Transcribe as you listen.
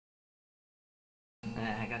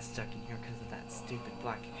got stuck in here because of that stupid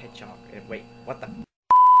black hedgehog. Wait, what the?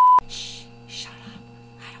 Shh, shut up.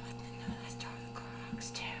 I don't want to know that story of the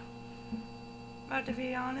Clorox too. But to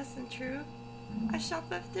be honest and true, I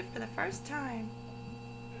shoplifted for the first time.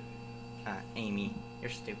 Amy, you're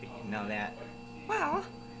stupid, you know that. Well,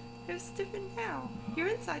 who's stupid now? You're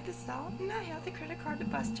inside the cell, and I have the credit card to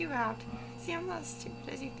bust you out. See, I'm not as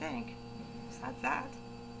stupid as you think. Besides that,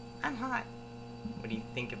 I'm hot. What do you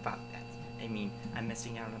think about that? I mean, I'm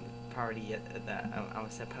missing out on the party that I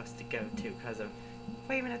was supposed to go to because of...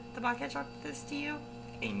 Wait a minute, the black hedgehog did this to you?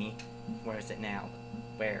 Amy, where is it now?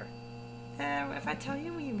 Where? If I tell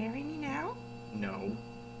you, will you marry me now? No.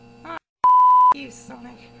 Oh, you,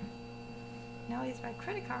 Sonic. Now use my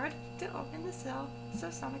credit card to open the cell so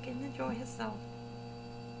Sonic can enjoy himself.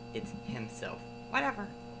 It's himself. Whatever.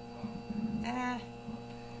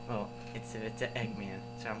 Well, it's an Eggman,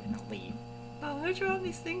 so I'm gonna leave. Well, who drew all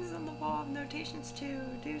these things on the wall of notations to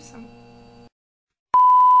do some...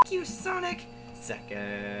 you, Sonic!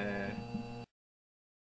 Sucker.